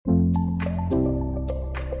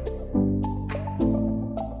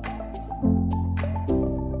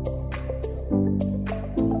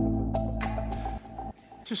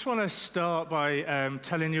Just want to start by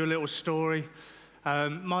telling you a little story.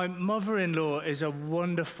 My mother-in-law is a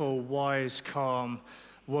wonderful, wise, calm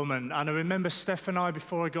woman. And I remember Steph and I,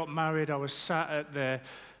 before I got married, I was sat at the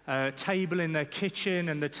table in their kitchen,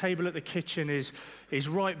 and the table at the kitchen is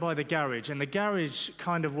right by the garage. And the garage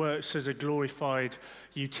kind of works as a glorified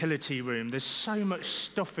utility room. There's so much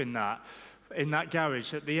stuff in that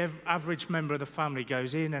garage that the average member of the family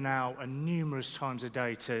goes in and out and numerous times a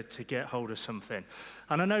day to get hold of something.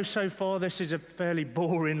 And I know so far this is a fairly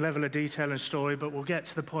boring level of detail and story, but we'll get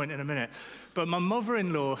to the point in a minute. But my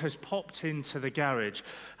mother-in-law has popped into the garage,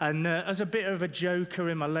 and as a bit of a joker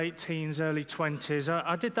in my late teens, early 20s,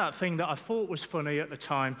 I did that thing that I thought was funny at the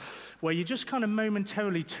time, where you just kind of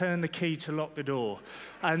momentarily turn the key to lock the door.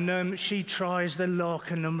 And she tries the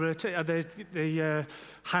lock a number of the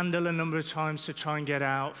handle a number of times to try and get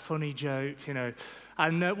out. Funny joke, you know.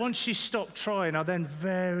 And once she stopped trying, I then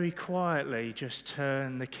very quietly just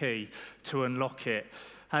turned the key to unlock it.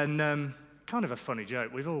 And kind of a funny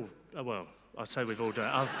joke. We've all, well, I'd say we've all done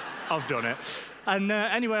it. I've done it. And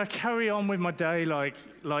anyway, I carry on with my day like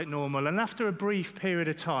normal. And after a brief period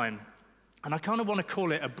of time, and I kind of want to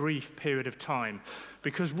call it a brief period of time,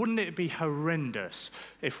 because wouldn't it be horrendous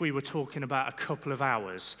if we were talking about a couple of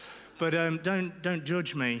hours? But don't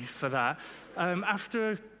judge me for that.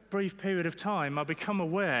 After a brief period of time, I become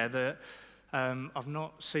aware that I've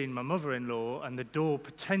not seen my mother-in-law, and the door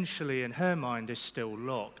potentially in her mind is still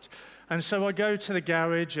locked. And so I go to the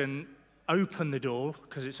garage and open the door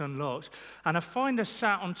because it's unlocked, and I find her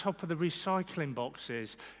sat on top of the recycling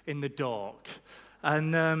boxes in the dark.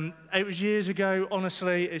 And it was years ago.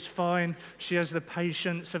 Honestly, it's fine. She has the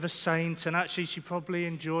patience of a saint, and actually she probably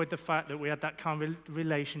enjoyed the fact that we had that kind of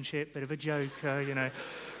relationship, bit of a joker, you know.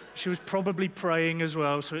 She was probably praying as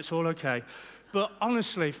well, so it's all okay. But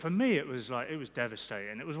honestly, for me, it was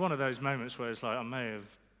devastating. It was one of those moments where it's like, I may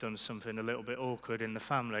have done something a little bit awkward in the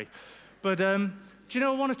family. But do you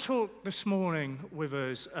know, I want to talk this morning with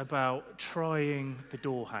us about trying the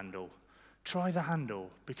door handle. Try the handle,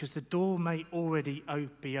 because the door may already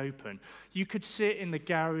be open. You could sit in the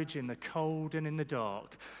garage in the cold and in the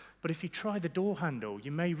dark, but if you try the door handle,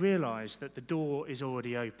 you may realize that the door is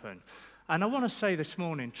already open. And I want to say this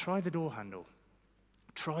morning, try the door handle.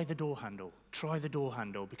 Try the door handle. Try the door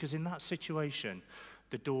handle, because in that situation,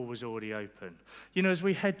 the door was already open. You know, as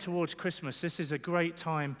we head towards Christmas, this is a great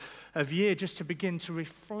time of year just to begin to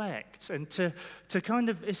reflect and to kind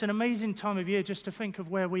of, it's an amazing time of year just to think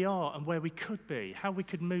of where we are and where we could be, how we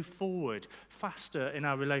could move forward faster in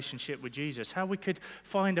our relationship with Jesus, how we could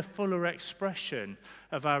find a fuller expression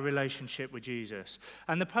of our relationship with Jesus.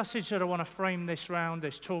 And the passage that I want to frame this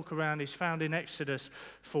talk around, is found in Exodus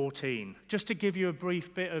 14. Just to give you a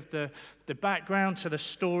brief bit of the background to the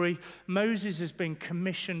story, Moses has been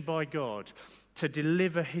commissioned by God to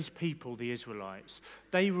deliver his people, the Israelites.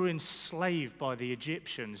 They were enslaved by the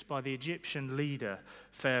Egyptians, by the Egyptian leader,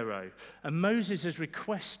 Pharaoh. And Moses has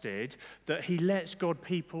requested that he lets God's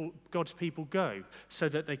people go so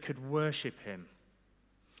that they could worship him.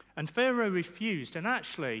 And Pharaoh refused, and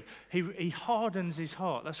actually, he hardens his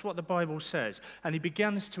heart. That's what the Bible says. And he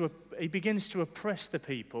begins to oppress the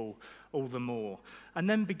people all the more. And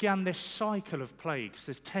then began this cycle of plagues.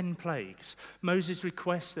 There's 10 plagues. Moses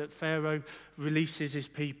requests that Pharaoh releases his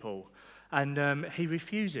people, and he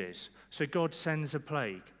refuses. So God sends a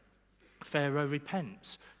plague. Pharaoh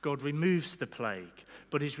repents. God removes the plague,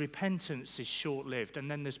 but his repentance is short-lived.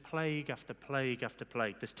 And then there's plague after plague after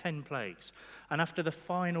plague. There's 10 plagues. And after the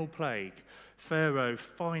final plague, Pharaoh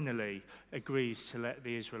finally agrees to let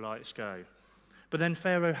the Israelites go. But then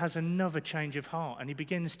Pharaoh has another change of heart, and he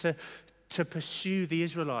begins to pursue the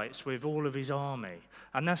Israelites with all of his army.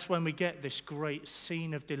 And that's when we get this great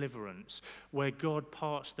scene of deliverance where God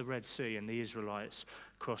parts the Red Sea and the Israelites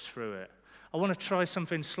cross through it. I want to try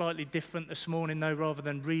something slightly different this morning, though, rather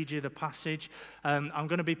than read you the passage. I'm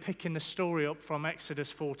going to be picking the story up from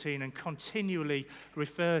Exodus 14 and continually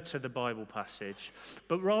refer to the Bible passage.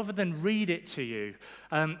 But rather than read it to you,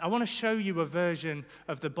 I want to show you a version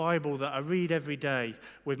of the Bible that I read every day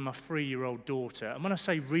with my 3-year-old daughter. And when I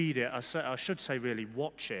say read it, I should say really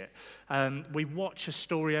watch it. We watch a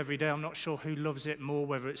story every day. I'm not sure who loves it more,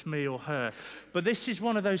 whether it's me or her. But this is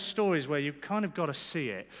one of those stories where you've kind of got to see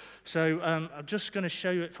it. So I'm just going to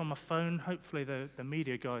show you it from my phone. Hopefully the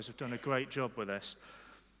media guys have done a great job with this.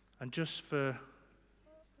 And just for a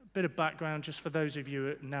bit of background, just for those of you who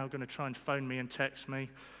are now going to try and phone me and text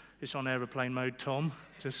me, it's on aeroplane mode, Tom,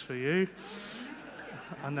 just for you.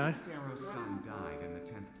 I know. Pharaoh's son died in the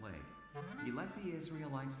 10th plague. He let the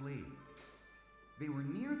Israelites leave. They were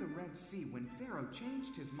near the Red Sea when Pharaoh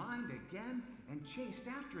changed his mind again and chased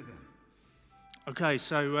after them. Okay,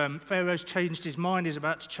 so Pharaoh's changed his mind. He's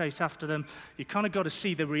about to chase after them. You kind of got to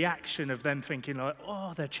see the reaction of them thinking like,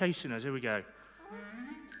 oh, they're chasing us. Here we go.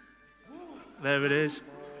 There it is.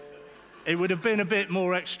 It would have been a bit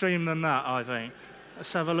more extreme than that, I think.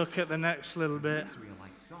 Let's have a look at the next little bit. The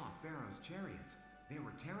Israelites saw Pharaoh's chariots. They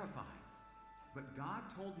were terrified. But God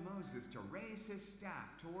told Moses to raise his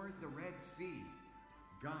staff toward the Red Sea.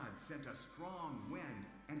 God sent a strong wind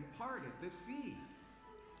and parted the sea.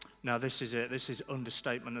 Now, this is it. This is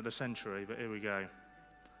understatement of the century, but here we go.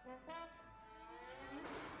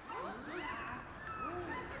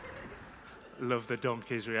 Love the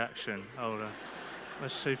donkey's reaction. Hold on.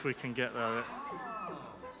 Let's see if we can get that.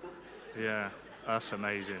 Yeah, that's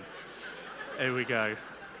amazing. Here we go.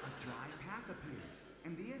 A dry path appeared,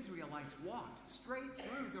 and the Israelites walked straight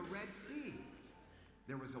through the Red Sea.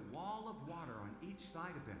 There was a wall of water on each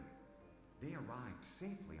side of them. They arrived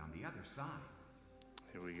safely on the other side.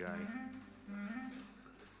 Here we go.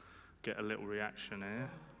 Get a little reaction here.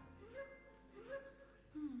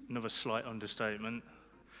 Another slight understatement.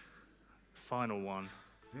 Final one.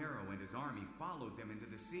 Pharaoh and his army followed them into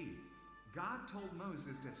the sea. God told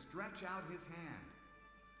Moses to stretch out his hand.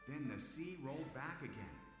 Then the sea rolled back again,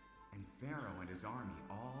 and Pharaoh and his army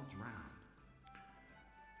all drowned.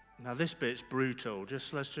 Now this bit's brutal.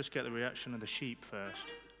 Let's just get the reaction of the sheep first.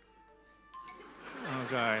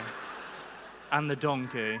 Okay. And the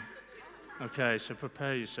donkey. Okay, so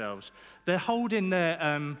prepare yourselves. They're holding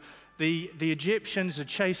their, the Egyptians are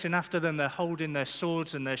chasing after them. They're holding their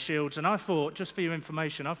swords and their shields. And I thought, just for your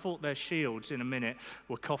information, I thought their shields in a minute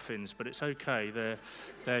were coffins, but it's okay,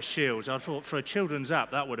 they're shields. I thought for a children's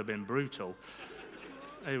app, that would have been brutal.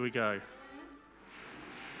 Here we go.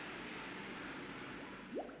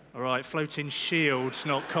 All right, floating shields,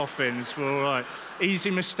 not coffins. We're all right. Easy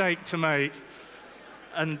mistake to make.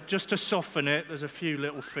 And just to soften it, there's a few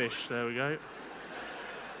little fish. There we go.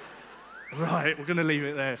 Right, we're going to leave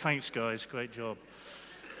it there. Thanks, guys. Great job.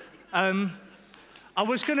 I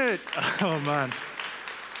was going to... Oh, man.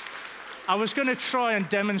 I was going to try and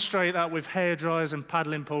demonstrate that with hairdryers and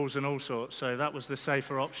paddling pools and all sorts, so that was the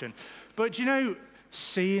safer option. But, you know,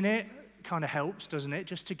 seeing it kind of helps, doesn't it?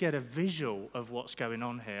 Just to get a visual of what's going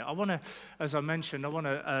on here. I want to, as I mentioned, I want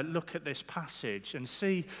to look at this passage and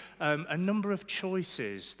see a number of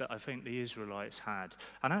choices that I think the Israelites had.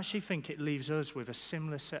 And I actually think it leaves us with a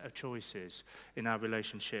similar set of choices in our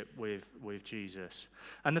relationship with Jesus.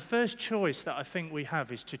 And the first choice that I think we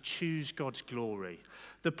have is to choose God's glory.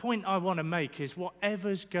 The point I want to make is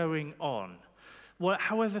whatever's going on,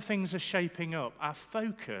 however things are shaping up, our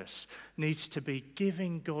focus needs to be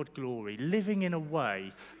giving God glory, living in a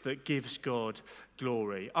way that gives God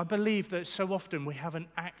glory. I believe that so often we have an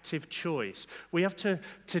active choice. We have to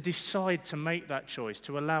decide to make that choice,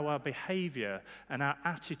 to allow our behavior and our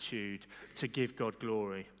attitude to give God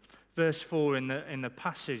glory. Verse 4 in the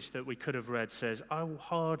passage that we could have read says, I will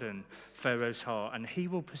harden Pharaoh's heart, and he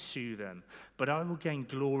will pursue them, but I will gain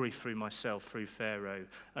glory through myself, through Pharaoh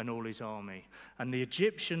and all his army. And the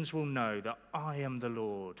Egyptians will know that I am the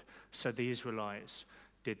Lord. So the Israelites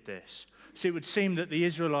did this. So it would seem that the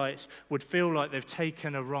Israelites would feel like they've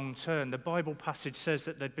taken a wrong turn. The Bible passage says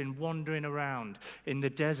that they'd been wandering around in the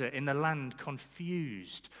desert, in the land,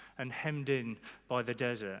 confused and hemmed in by the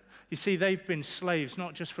desert. You see, they've been slaves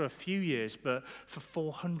not just for a few years, but for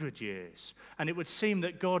 400 years. And it would seem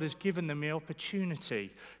that God has given them the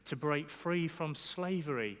opportunity to break free from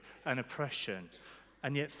slavery and oppression.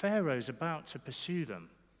 And yet Pharaoh's about to pursue them.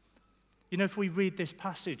 You know, if we read this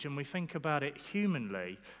passage and we think about it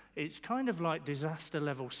humanly, it's kind of like disaster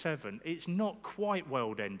level 7. It's not quite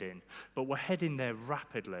world ending, but we're heading there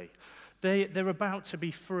rapidly. They're about to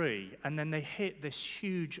be free, and then they hit this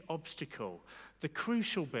huge obstacle. The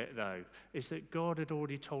crucial bit, though, is that God had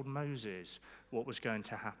already told Moses what was going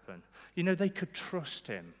to happen. You know, they could trust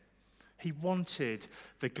him. He wanted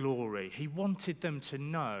the glory. He wanted them to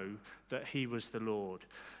know that he was the Lord.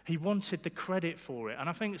 He wanted the credit for it. And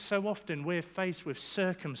I think so often we're faced with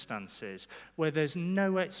circumstances where there's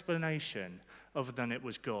no explanation other than it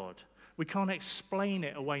was God. We can't explain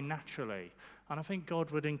it away naturally. And I think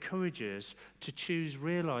God would encourage us to choose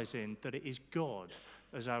realizing that it is God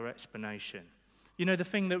as our explanation. You know, the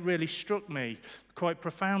thing that really struck me quite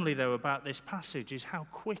profoundly, though, about this passage is how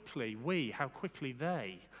quickly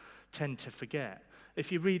they tend to forget.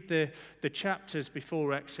 If you read the chapters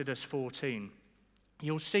before Exodus 14,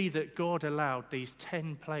 you'll see that God allowed these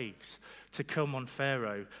 10 plagues to come on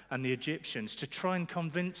Pharaoh and the Egyptians to try and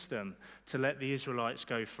convince them to let the Israelites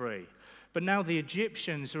go free. But now the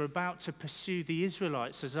Egyptians are about to pursue the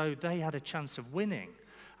Israelites as though they had a chance of winning.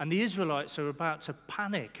 And the Israelites are about to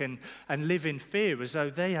panic and live in fear as though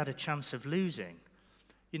they had a chance of losing.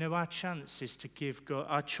 You know, our choice is to give God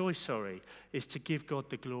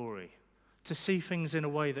the glory, to see things in a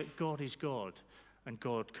way that God is God and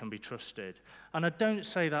God can be trusted. And I don't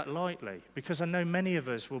say that lightly, because I know many of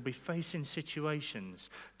us will be facing situations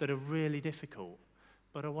that are really difficult.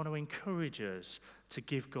 But I want to encourage us to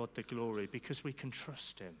give God the glory because we can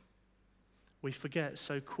trust him. We forget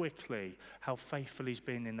so quickly how faithful he's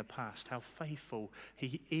been in the past, how faithful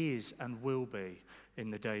he is and will be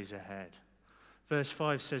in the days ahead. Verse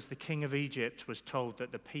 5 says, the king of Egypt was told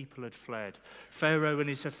that the people had fled. Pharaoh and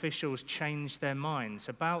his officials changed their minds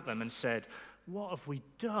about them and said, what have we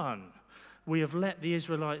done? We have let the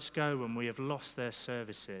Israelites go and we have lost their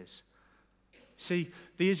services. See,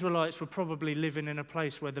 the Israelites were probably living in a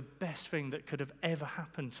place where the best thing that could have ever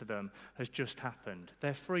happened to them has just happened.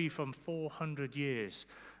 They're free from 400 years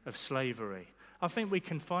of slavery. I think we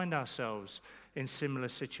can find ourselves in similar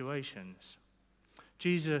situations.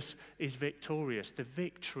 Jesus is victorious. The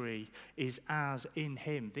victory is ours in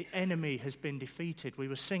him. The enemy has been defeated. We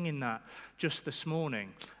were singing that just this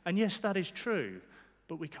morning. And yes, that is true,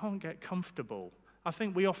 but we can't get comfortable. I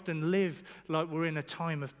think we often live like we're in a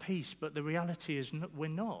time of peace, but the reality is we're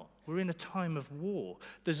not. We're in a time of war.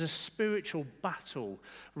 There's a spiritual battle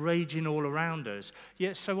raging all around us.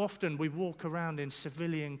 Yet so often we walk around in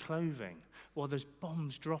civilian clothing while there's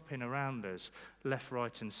bombs dropping around us, left,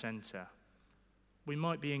 right, and center. We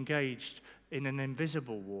might be engaged in an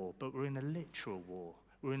invisible war, but we're in a literal war.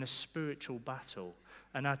 We're in a spiritual battle.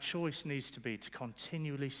 And our choice needs to be to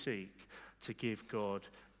continually seek to give God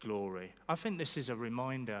glory. I think this is a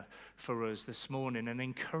reminder for us this morning, an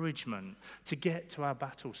encouragement to get to our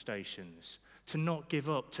battle stations, to not give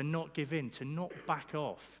up, to not give in, to not back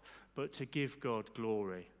off, but to give God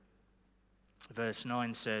glory. Verse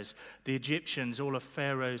 9 says, the Egyptians, all of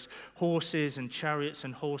Pharaoh's horses and chariots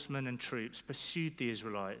and horsemen and troops, pursued the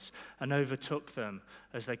Israelites and overtook them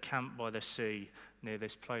as they camped by the sea near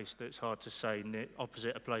this place that's hard to say,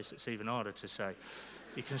 opposite a place that's even harder to say.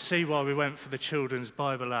 You can see why we went for the children's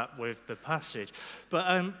Bible app with the passage.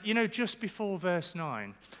 But, just before verse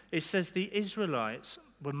 9, it says the Israelites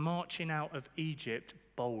were marching out of Egypt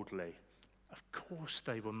boldly. Of course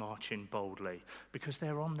they were marching boldly because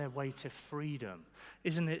they're on their way to freedom.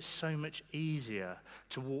 Isn't it so much easier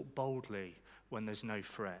to walk boldly when there's no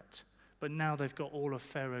threat? But now they've got all of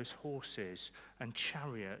Pharaoh's horses and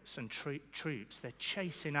chariots and troops. They're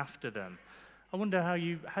chasing after them. I wonder how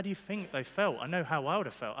do you think they felt? I know how I would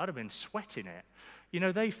have felt. I'd have been sweating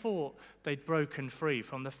it. They thought they'd broken free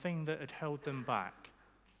from the thing that had held them back,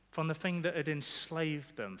 from the thing that had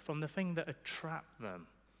enslaved them, from the thing that had trapped them.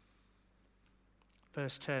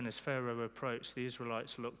 Verse 10, as Pharaoh approached, the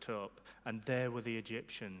Israelites looked up, and there were the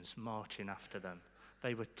Egyptians marching after them.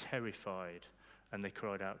 They were terrified, and they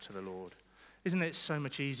cried out to the Lord. Isn't it so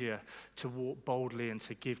much easier to walk boldly and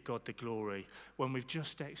to give God the glory when we've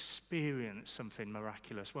just experienced something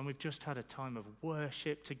miraculous, when we've just had a time of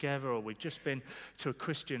worship together, or we've just been to a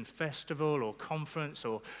Christian festival or conference,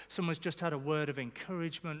 or someone's just had a word of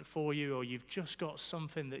encouragement for you, or you've just got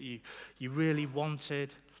something that you really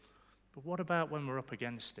wanted? But what about when we're up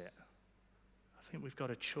against it? I think we've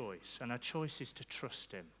got a choice, and our choice is to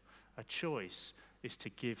trust him. Our choice is to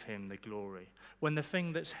give him the glory. When the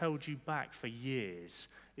thing that's held you back for years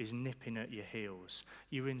is nipping at your heels,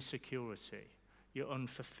 your insecurity, your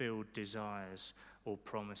unfulfilled desires or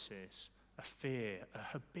promises, a fear, a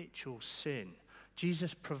habitual sin,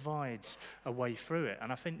 Jesus provides a way through it.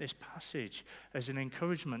 And I think this passage is an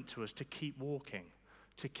encouragement to us to keep walking,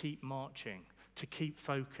 to keep marching, to keep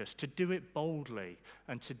focused, to do it boldly,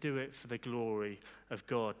 and to do it for the glory of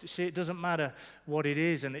God. See, it doesn't matter what it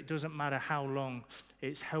is, and it doesn't matter how long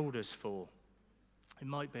it's held us for. It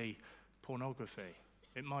might be pornography.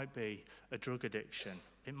 It might be a drug addiction.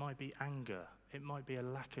 It might be anger. It might be a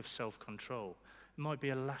lack of self-control. It might be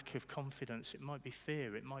a lack of confidence. It might be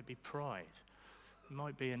fear. It might be pride. It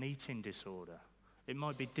might be an eating disorder. It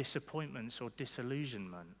might be disappointments or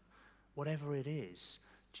disillusionment. Whatever it is,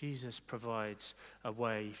 Jesus provides a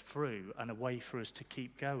way through and a way for us to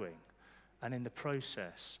keep going. And in the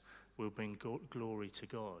process, we'll bring glory to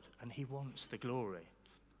God. And he wants the glory.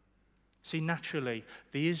 See, naturally,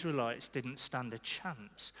 the Israelites didn't stand a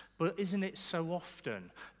chance. But isn't it so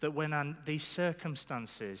often that when these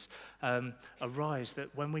circumstances arise,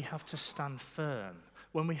 that when we have to stand firm,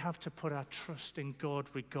 when we have to put our trust in God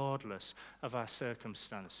regardless of our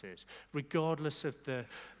circumstances, regardless of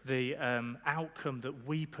the outcome that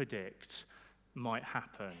we predict might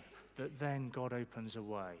happen, that then God opens a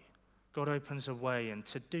way. God opens a way and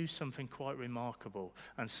to do something quite remarkable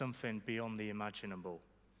and something beyond the imaginable.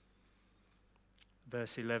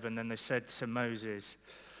 Verse 11, then they said to Moses,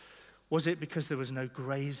 was it because there was no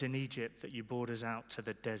graves in Egypt that you brought us out to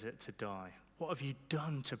the desert to die? What have you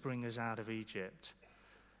done to bring us out of Egypt?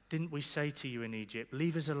 Didn't we say to you in Egypt,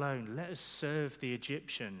 leave us alone, let us serve the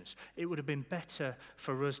Egyptians? It would have been better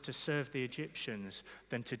for us to serve the Egyptians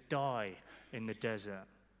than to die in the desert.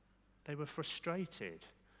 They were frustrated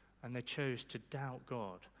and they chose to doubt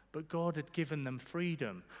God. But God had given them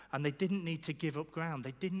freedom and they didn't need to give up ground.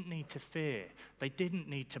 They didn't need to fear. They didn't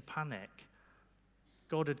need to panic.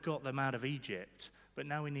 God had got them out of Egypt, but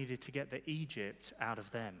now we needed to get the Egypt out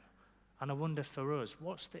of them. And I wonder for us,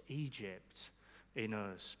 what's the Egypt in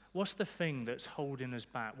us? What's the thing that's holding us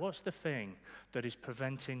back? What's the thing that is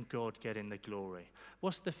preventing God getting the glory?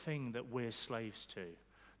 What's the thing that we're slaves to?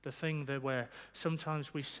 The thing that where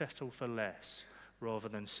sometimes we settle for less rather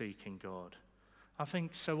than seeking God. I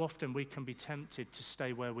think so often we can be tempted to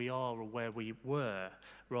stay where we are or where we were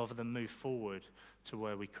rather than move forward to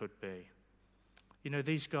where we could be. You know,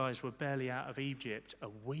 these guys were barely out of Egypt a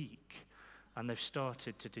week and they've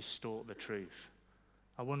started to distort the truth.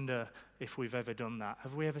 I wonder if we've ever done that.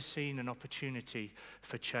 Have we ever seen an opportunity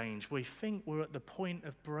for change? We think we're at the point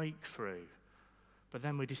of breakthrough, but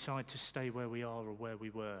then we decide to stay where we are or where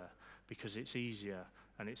we were because it's easier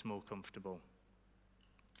and it's more comfortable.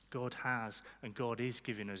 God has and God is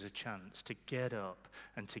giving us a chance to get up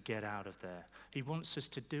and to get out of there. He wants us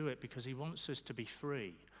to do it because he wants us to be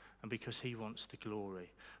free and because he wants the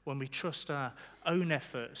glory. When we trust our own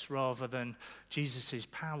efforts rather than Jesus'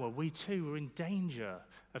 power, we too are in danger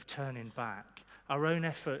of turning back. Our own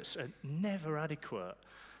efforts are never adequate.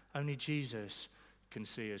 Only Jesus can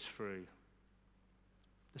see us through.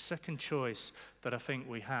 The second choice that I think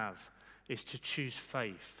we have is to choose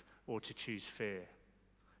faith or to choose fear.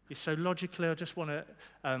 So logically, I just want to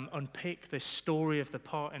unpick this story of the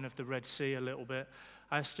parting of the Red Sea a little bit.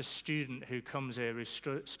 I asked a student who comes here who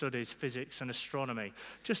studies physics and astronomy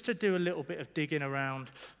just to do a little bit of digging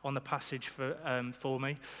around on the passage for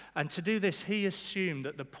me. And to do this, he assumed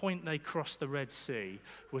that the point they crossed the Red Sea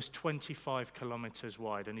was 25 kilometers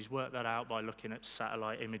wide. And he's worked that out by looking at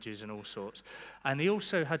satellite images and all sorts. And he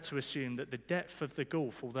also had to assume that the depth of the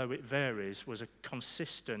Gulf, although it varies, was a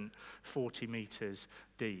consistent 40 meters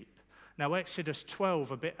deep. Now, Exodus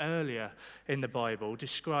 12, a bit earlier in the Bible,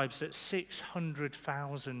 describes that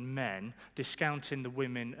 600,000 men, discounting the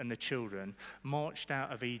women and the children, marched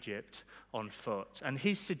out of Egypt on foot. And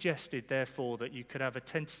he suggested, therefore, that you could have a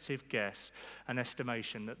tentative guess, an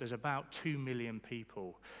estimation, that there's about 2 million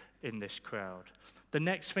people in this crowd. The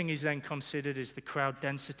next thing he's then considered is the crowd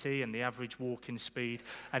density and the average walking speed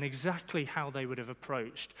and exactly how they would have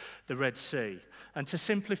approached the Red Sea. And to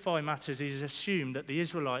simplify matters, he's assumed that the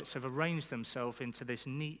Israelites have arranged themselves into this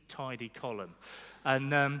neat, tidy column.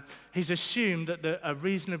 And he's assumed that a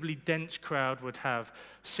reasonably dense crowd would have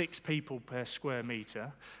 6 people per square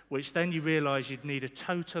meter, which then you realize you'd need a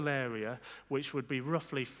total area which would be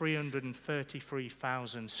roughly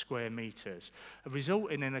 333,000 square meters,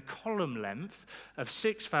 resulting in a column length of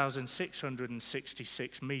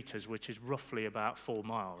 6,666 meters, which is roughly about 4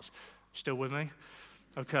 miles. Still with me?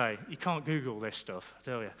 Okay, you can't Google this stuff, I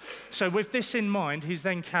tell you. So with this in mind, he's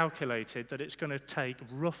then calculated that it's going to take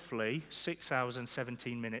roughly 6 hours and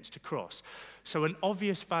 17 minutes to cross. So an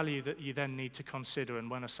obvious value that you then need to consider,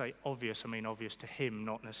 and when I say obvious, I mean obvious to him,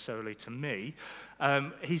 not necessarily to me,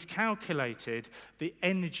 he's calculated the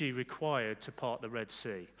energy required to part the Red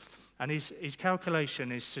Sea. And his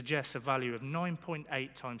calculation suggests a value of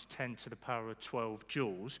 9.8 times 10 to the power of 12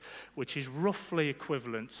 joules, which is roughly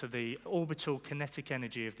equivalent to the orbital kinetic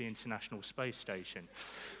energy of the International Space Station.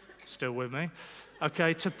 Still with me?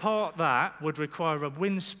 Okay, to part that would require a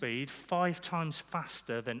wind speed 5 times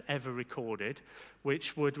faster than ever recorded,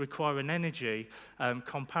 which would require an energy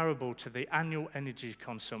comparable to the annual energy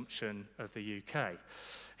consumption of the UK.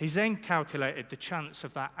 He's then calculated the chance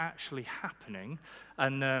of that actually happening,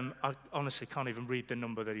 and I honestly can't even read the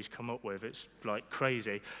number that he's come up with. It's like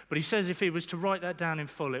crazy. But he says if he was to write that down in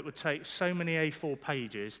full, it would take so many A4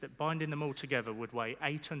 pages that binding them all together would weigh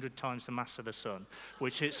 800 times the mass of the sun,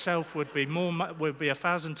 which itself would be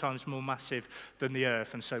 1,000 times more massive than the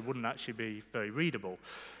Earth, and so wouldn't actually be very readable.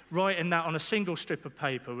 Writing that on a single strip of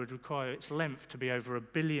paper would require its length to be over 1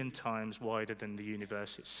 billion times wider than the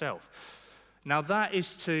universe itself. Now, that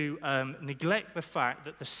is to neglect the fact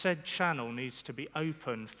that the said channel needs to be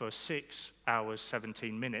open for 6 hours,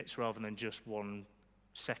 17 minutes, rather than just 1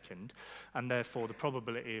 second, and therefore the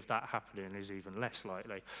probability of that happening is even less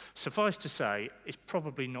likely. Suffice to say, it's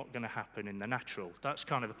probably not going to happen in the natural. That's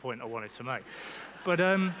kind of the point I wanted to make. But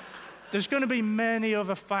There's going to be many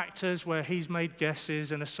other factors where he's made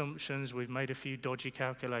guesses and assumptions. We've made a few dodgy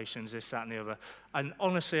calculations, this, that, and the other. And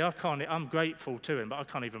honestly, I'm grateful to him, but I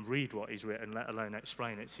can't even read what he's written, let alone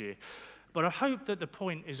explain it to you. But I hope that the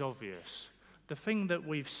point is obvious. The thing that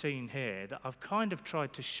we've seen here, that I've kind of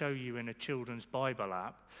tried to show you in a children's Bible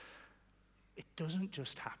app, it doesn't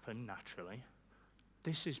just happen naturally.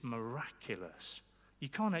 This is miraculous. You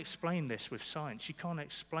can't explain this with science. You can't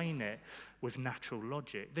explain it with natural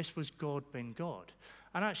logic. This was God being God.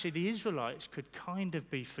 And actually, the Israelites could kind of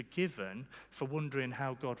be forgiven for wondering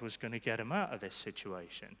how God was going to get them out of this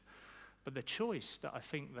situation. But the choice that I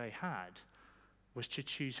think they had was to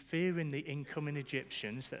choose fear in the incoming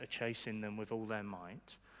Egyptians that are chasing them with all their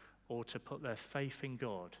might, or to put their faith in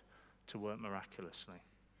God to work miraculously.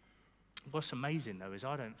 What's amazing, though, is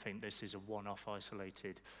I don't think this is a one-off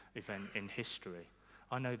isolated event in history.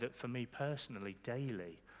 I know that for me personally,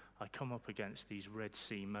 daily, I come up against these Red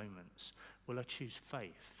Sea moments. Will I choose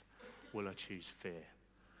faith? Will I choose fear?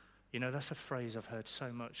 You know, that's a phrase I've heard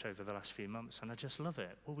so much over the last few months, and I just love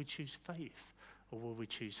it. Will we choose faith, or will we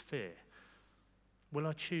choose fear? Will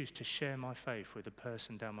I choose to share my faith with a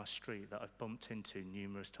person down my street that I've bumped into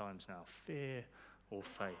numerous times now? Fear or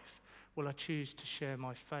faith? Will I choose to share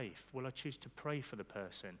my faith? Will I choose to pray for the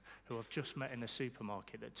person who I've just met in the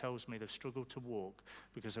supermarket that tells me they've struggled to walk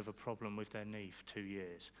because of a problem with their knee for 2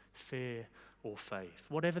 years? Fear or faith?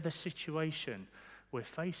 Whatever the situation we're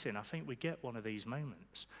facing, I think we get one of these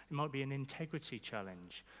moments. It might be an integrity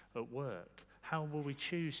challenge at work. How will we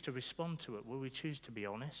choose to respond to it? Will we choose to be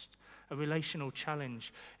honest? A relational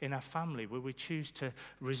challenge in our family, will we choose to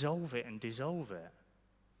resolve it and dissolve it?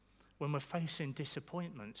 When we're facing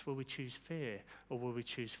disappointments, will we choose fear or will we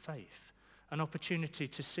choose faith? An opportunity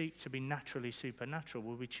to seek to be naturally supernatural,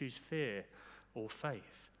 will we choose fear or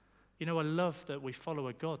faith? You know, I love that we follow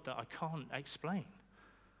a God that I can't explain,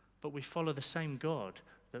 but we follow the same God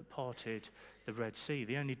that parted the Red Sea.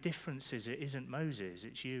 The only difference is it isn't Moses,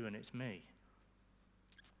 it's you and it's me.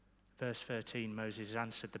 Verse 13, Moses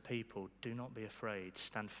answered the people, "Do not be afraid,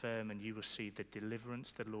 stand firm and you will see the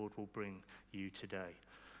deliverance the Lord will bring you today.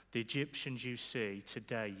 The Egyptians you see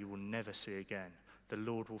today, you will never see again. The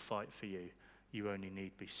Lord will fight for you. You only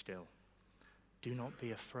need be still." Do not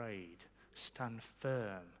be afraid. Stand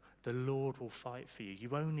firm. The Lord will fight for you.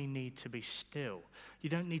 You only need to be still. You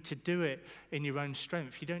don't need to do it in your own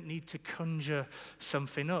strength. You don't need to conjure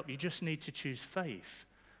something up. You just need to choose faith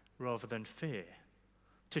rather than fear.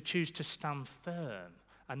 To choose to stand firm,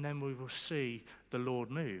 and then we will see the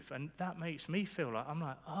Lord move. And that makes me feel like,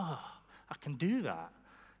 I can do that.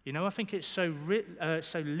 You know, I think it's so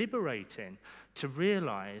liberating to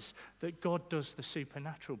realize that God does the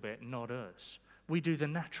supernatural bit, not us. We do the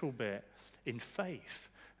natural bit in faith,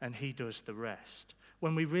 and he does the rest.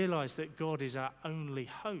 When we realize that God is our only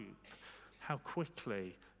hope, how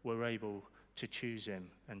quickly we're able to choose him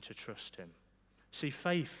and to trust him. See,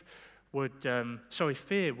 fear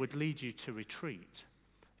would lead you to retreat.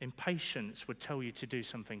 Impatience would tell you to do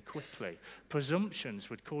something quickly. Presumptions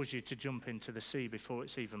would cause you to jump into the sea before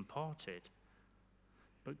it's even parted.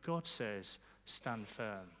 But God says, stand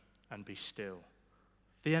firm and be still.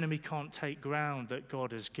 The enemy can't take ground that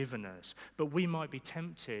God has given us, but we might be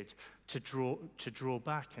tempted to draw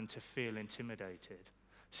back and to feel intimidated.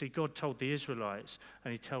 See, God told the Israelites,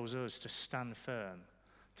 and he tells us to stand firm,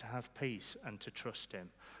 to have peace and to trust him.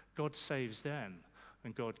 God saves them,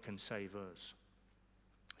 and God can save us.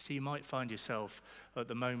 So you might find yourself at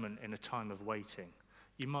the moment in a time of waiting.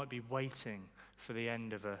 You might be waiting for the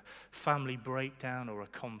end of a family breakdown or a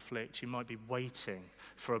conflict. You might be waiting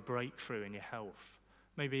for a breakthrough in your health.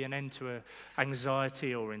 Maybe an end to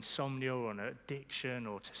anxiety or insomnia or an addiction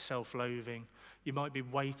or to self-loathing. You might be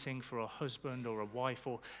waiting for a husband or a wife,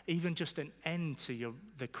 or even just an end to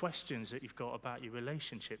the questions that you've got about your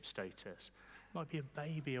relationship status. It might be a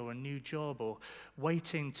baby or a new job, or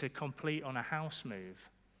waiting to complete on a house move.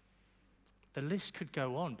 The list could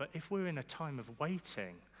go on, but if we're in a time of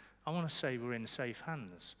waiting, I want to say we're in safe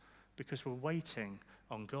hands because we're waiting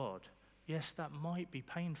on God. Yes, that might be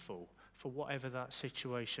painful for whatever that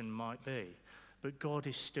situation might be, but God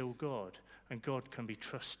is still God, and God can be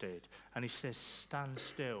trusted. And he says, stand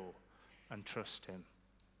still and trust him.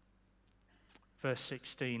 Verse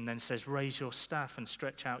 16 then says, raise your staff and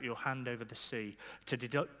stretch out your hand over the sea to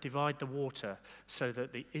divide the water so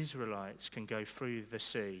that the Israelites can go through the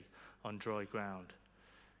sea on dry ground.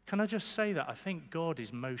 Can I just say that I think God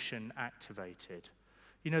is motion activated.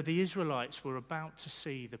 You know, the Israelites were about to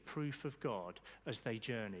see the proof of God as they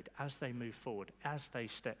journeyed, as they moved forward, as they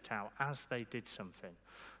stepped out, as they did something.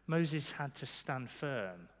 Moses had to stand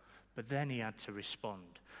firm, but then he had to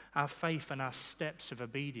respond. Our faith and our steps of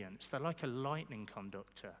obedience, they're like a lightning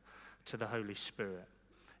conductor to the Holy Spirit.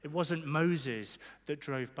 It wasn't Moses that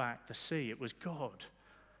drove back the sea, it was God.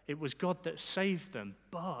 It was God that saved them,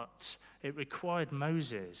 but it required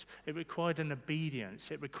Moses. It required an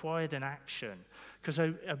obedience. It required an action. Because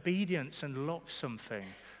obedience unlocks something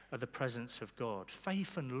of the presence of God.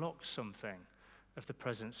 Faith unlocks something of the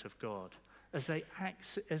presence of God. As they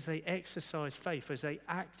exercised faith, as they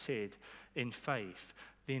acted in faith,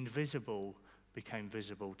 the invisible became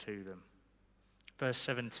visible to them. Verse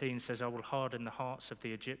 17 says, I will harden the hearts of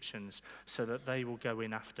the Egyptians so that they will go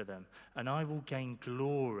in after them, and I will gain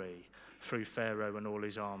glory through Pharaoh and all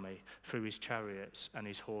his army, through his chariots and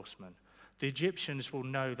his horsemen. The Egyptians will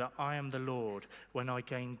know that I am the Lord when I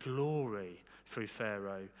gain glory through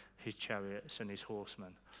Pharaoh, his chariots and his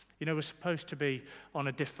horsemen. You know, we're supposed to be on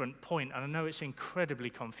a different point, and I know it's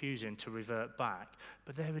incredibly confusing to revert back,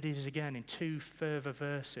 but there it is again in 2 further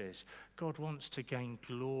verses. God wants to gain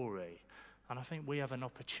glory. And I think we have an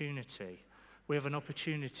opportunity. We have an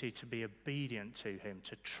opportunity to be obedient to him,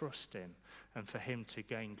 to trust him, and for him to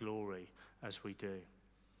gain glory as we do.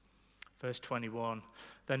 Verse 21,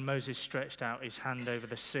 then Moses stretched out his hand over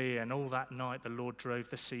the sea, and all that night the Lord drove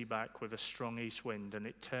the sea back with a strong east wind, and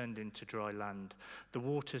it turned into dry land. The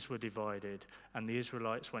waters were divided, and the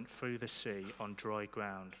Israelites went through the sea on dry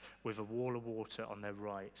ground, with a wall of water on their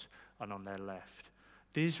right and on their left.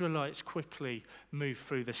 The Israelites quickly moved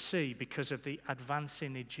through the sea because of the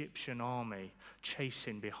advancing Egyptian army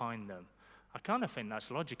chasing behind them. I kind of think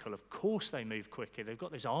that's logical. Of course they move quicker. They've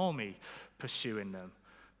got this army pursuing them.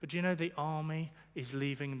 But do you know the army is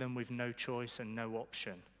leaving them with no choice and no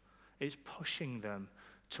option? It's pushing them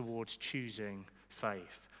towards choosing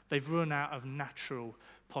faith. They've run out of natural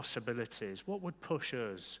possibilities. What would push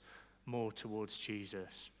us more towards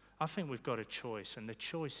Jesus? I think we've got a choice, and the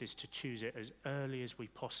choice is to choose it as early as we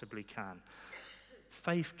possibly can.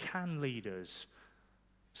 Fear can lead us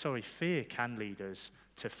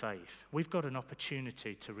to faith. We've got an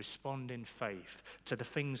opportunity to respond in faith to the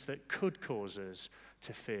things that could cause us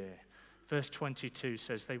to fear. Verse 22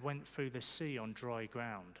 says, they went through the sea on dry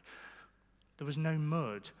ground. There was no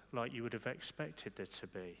mud like you would have expected there to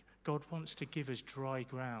be. God wants to give us dry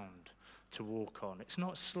ground to walk on. It's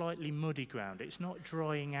not slightly muddy ground. It's not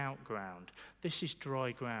drying out ground. This is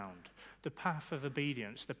dry ground. The path of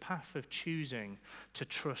obedience, the path of choosing to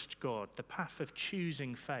trust God, the path of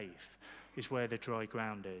choosing faith is where the dry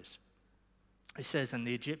ground is. It says, and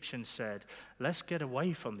the Egyptians said, let's get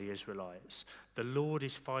away from the Israelites. The Lord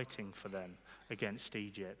is fighting for them against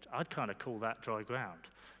Egypt. I'd kind of call that dry ground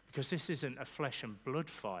because this isn't a flesh and blood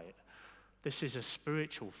fight. This is a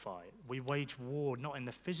spiritual fight. We wage war not in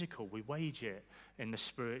the physical, we wage it in the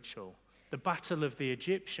spiritual. The battle of the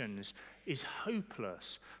Egyptians is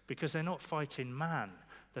hopeless because they're not fighting man,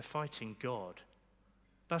 they're fighting God.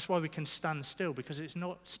 That's why we can stand still, because it's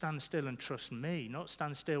not stand still and trust me, not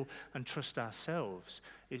stand still and trust ourselves.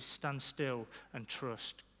 It's stand still and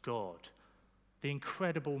trust God. The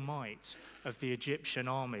incredible might of the Egyptian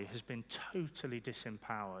army has been totally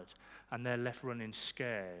disempowered, and they're left running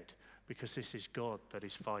scared, because this is God that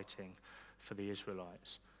is fighting for the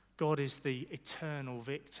Israelites. God is the eternal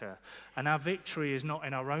victor, and our victory is not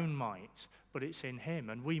in our own might, but it's in him.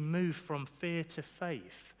 And we move from fear to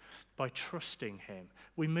faith by trusting him.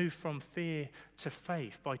 We move from fear to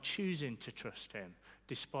faith by choosing to trust him,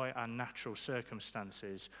 despite our natural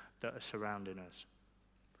circumstances that are surrounding us.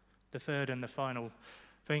 The third and the final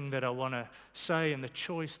thing that I want to say, and the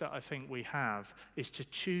choice that I think we have, is to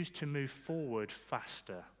choose to move forward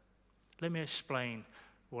faster. Let me explain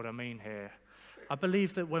what I mean here. I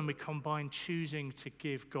believe that when we combine choosing to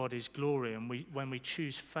give God his glory and when we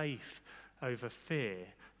choose faith over fear,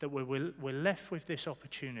 that we're left with this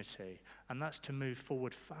opportunity, and that's to move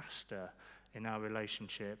forward faster in our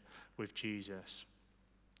relationship with Jesus.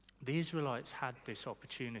 The Israelites had this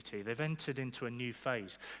opportunity. They've entered into a new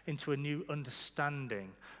phase, into a new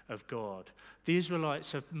understanding of God. The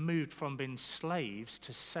Israelites have moved from being slaves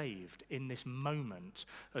to saved in this moment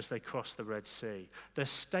as they crossed the Red Sea. Their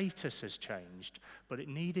status has changed, but it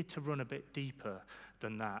needed to run a bit deeper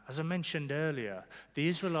than that. As I mentioned earlier, the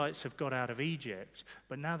Israelites have got out of Egypt,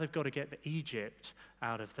 but now they've got to get the Egypt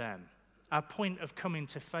out of them. Our point of coming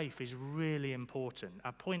to faith is really important.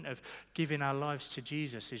 Our point of giving our lives to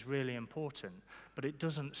Jesus is really important, but it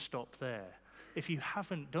doesn't stop there. If you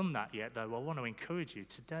haven't done that yet, though, I want to encourage you,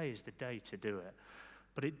 today is the day to do it.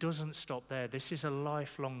 But it doesn't stop there. This is a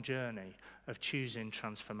lifelong journey of choosing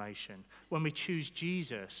transformation. When we choose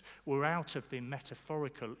Jesus, we're out of the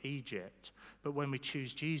metaphorical Egypt. But when we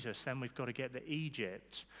choose Jesus, then we've got to get the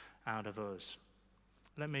Egypt out of us.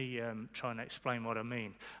 Let me try and explain what I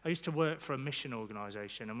mean. I used to work for a mission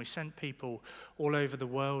organization, and we sent people all over the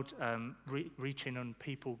world reaching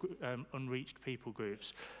unreached people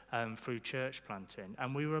groups through church planting.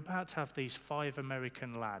 And we were about to have these 5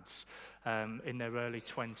 American lads in their early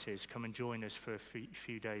 20s come and join us for a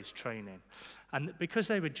few days training. And because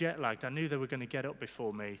they were jet lagged, I knew they were going to get up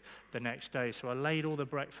before me the next day. So I laid all the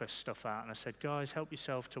breakfast stuff out and I said, guys, help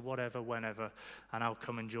yourself to whatever, whenever, and I'll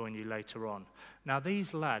come and join you later on. Now,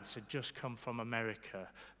 these lads had just come from America,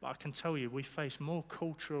 but I can tell you we faced more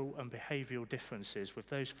cultural and behavioral differences with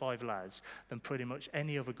those 5 lads than pretty much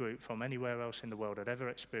any other group from anywhere else in the world had ever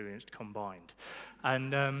experienced combined.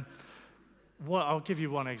 And I'll give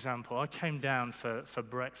you one example. I came down for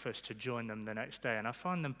breakfast to join them the next day, and I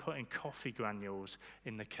found them putting coffee granules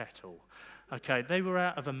in the kettle. Okay, they were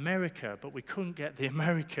out of America, but we couldn't get the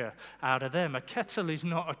America out of them. A kettle is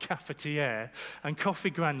not a cafetiere, and coffee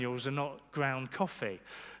granules are not ground coffee.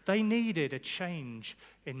 They needed a change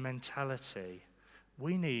in mentality.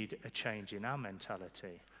 We need a change in our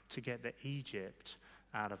mentality to get the Egypt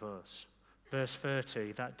out of us. Verse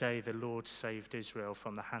 30, that day the Lord saved Israel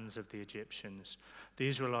from the hands of the Egyptians. The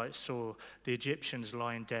Israelites saw the Egyptians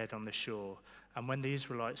lying dead on the shore. And when the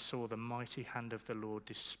Israelites saw the mighty hand of the Lord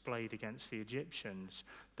displayed against the Egyptians,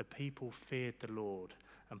 the people feared the Lord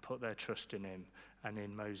and put their trust in him and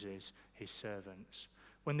in Moses, his servants.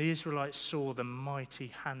 When the Israelites saw the mighty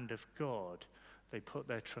hand of God, they put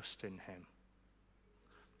their trust in him.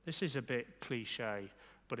 This is a bit cliche,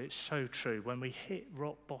 but it's so true. When we hit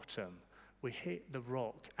rock bottom, we hit the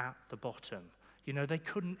rock at the bottom. You know, they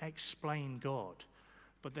couldn't explain God,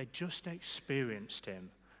 but they just experienced him,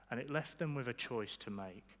 and it left them with a choice to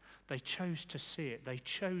make. They chose to see it. They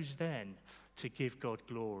chose then to give God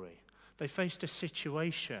glory. They faced a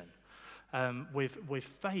situation with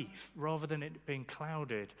faith rather than it being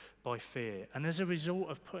clouded by fear. And as a result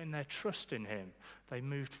of putting their trust in him, they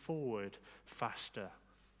moved forward faster.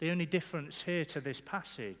 The only difference here to this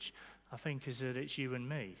passage, I think, is that it's you and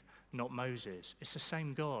me, not Moses. It's the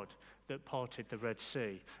same God that parted the Red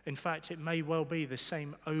Sea. In fact, it may well be the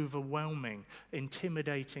same overwhelming,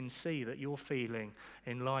 intimidating sea that you're feeling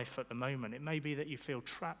in life at the moment. It may be that you feel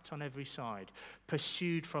trapped on every side,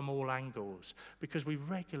 pursued from all angles, because we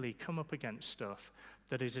regularly come up against stuff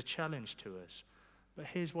that is a challenge to us. But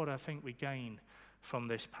here's what I think we gain from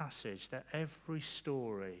this passage, that every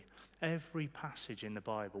story, every passage in the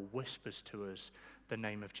Bible whispers to us the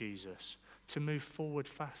name of Jesus. To move forward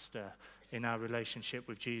faster in our relationship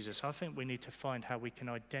with Jesus, I think we need to find how we can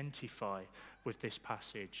identify with this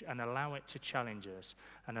passage and allow it to challenge us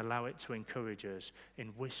and allow it to encourage us in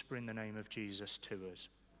whispering the name of Jesus to us.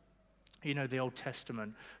 You know, the Old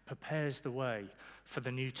Testament prepares the way for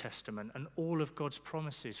the New Testament, and all of God's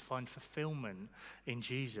promises find fulfillment in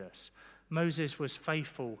Jesus. Moses was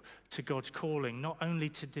faithful to God's calling, not only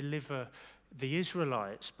to deliver the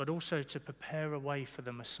Israelites, but also to prepare a way for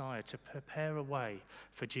the Messiah, to prepare a way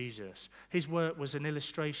for Jesus. His work was an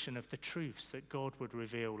illustration of the truths that God would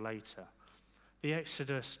reveal later. The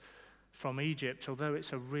Exodus from Egypt, although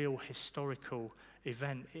it's a real historical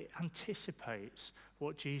event, it anticipates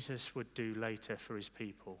what Jesus would do later for his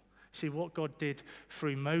people. See, what God did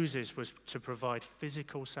through Moses was to provide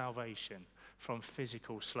physical salvation from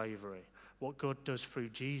physical slavery. What God does through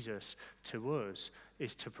Jesus to us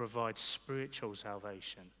is to provide spiritual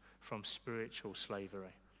salvation from spiritual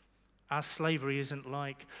slavery. Our slavery isn't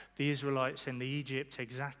like the Israelites in Egypt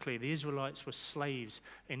exactly. The Israelites were slaves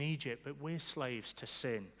in Egypt, but we're slaves to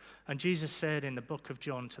sin. And Jesus said in the book of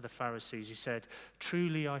John to the Pharisees, he said,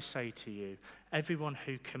 "Truly I say to you, everyone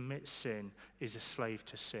who commits sin is a slave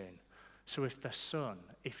to sin. So if the Son,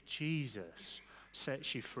 if Jesus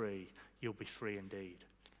sets you free, you'll be free indeed."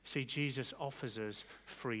 See, Jesus offers us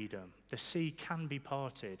freedom. The sea can be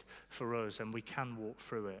parted for us, and we can walk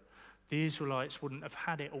through it. The Israelites wouldn't have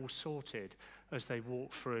had it all sorted as they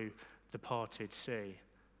walked through the parted sea.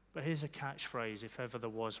 But here's a catchphrase, if ever there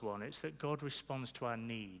was one. It's that God responds to our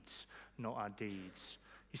needs, not our deeds.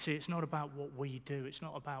 You see, it's not about what we do. It's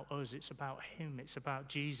not about us. It's about him. It's about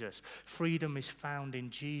Jesus. Freedom is found in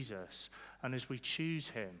Jesus. And as we choose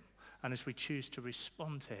him, and as we choose to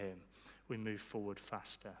respond to him, we move forward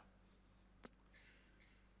faster.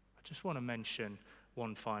 I just want to mention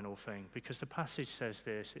one final thing, because the passage says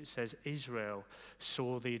this. It says, Israel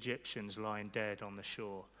saw the Egyptians lying dead on the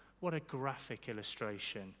shore. What a graphic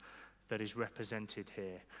illustration that is represented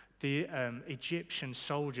here. The Egyptian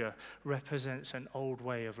soldier represents an old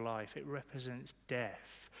way of life. It represents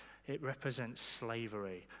death. It represents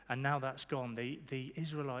slavery. And now that's gone. The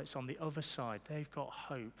Israelites on the other side, they've got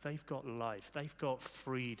hope. They've got life. They've got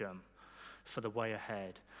freedom. for the way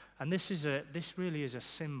ahead. And this really is a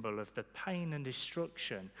symbol of the pain and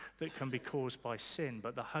destruction that can be caused by sin,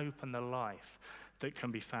 but the hope and the life that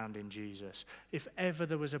can be found in Jesus. If ever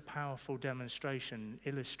there was a powerful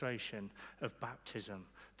illustration of baptism,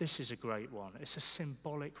 this is a great one. It's a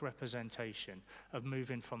symbolic representation of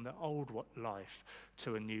moving from the old life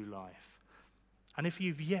to a new life. And if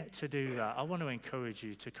you've yet to do that, I want to encourage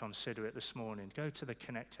you to consider it this morning. Go to the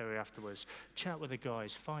Connect area afterwards, chat with the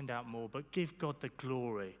guys, find out more, but give God the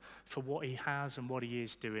glory for what he has and what he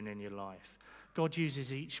is doing in your life. God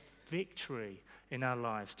uses each victory in our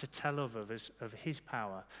lives to tell others of his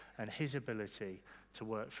power and his ability to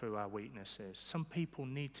work through our weaknesses. Some people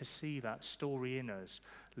need to see that story in us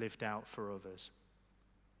lived out for others.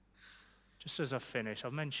 Just as I finish,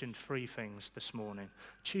 I've mentioned 3 things this morning.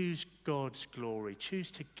 Choose God's glory. Choose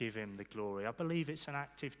to give him the glory. I believe it's an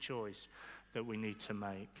active choice that we need to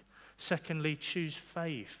make. Secondly, choose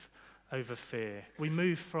faith over fear. We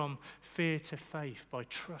move from fear to faith by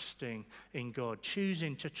trusting in God,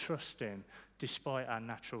 choosing to trust him despite our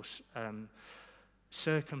natural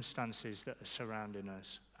circumstances that are surrounding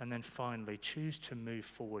us. And then finally, choose to move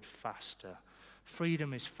forward faster.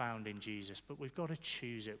 Freedom is found in Jesus, but we've got to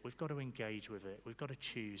choose it. We've got to engage with it. We've got to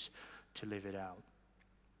choose to live it out.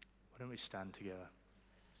 Why don't we stand together?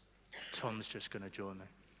 Tom's just going to join me.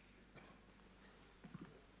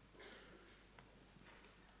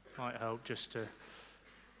 Might help just to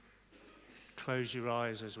close your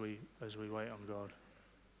eyes as we wait on God.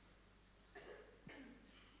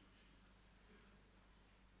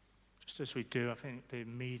 Just as we do, I think the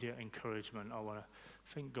immediate encouragement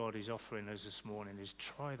I think God is offering us this morning is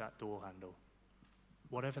try that door handle,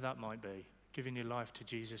 whatever that might be. Giving your life to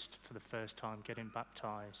Jesus for the first time, getting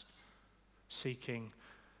baptized, seeking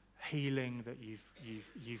healing that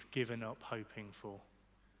you've given up hoping for,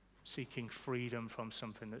 seeking freedom from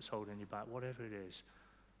something that's holding you back, whatever it is.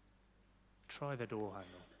 Try the door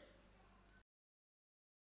handle.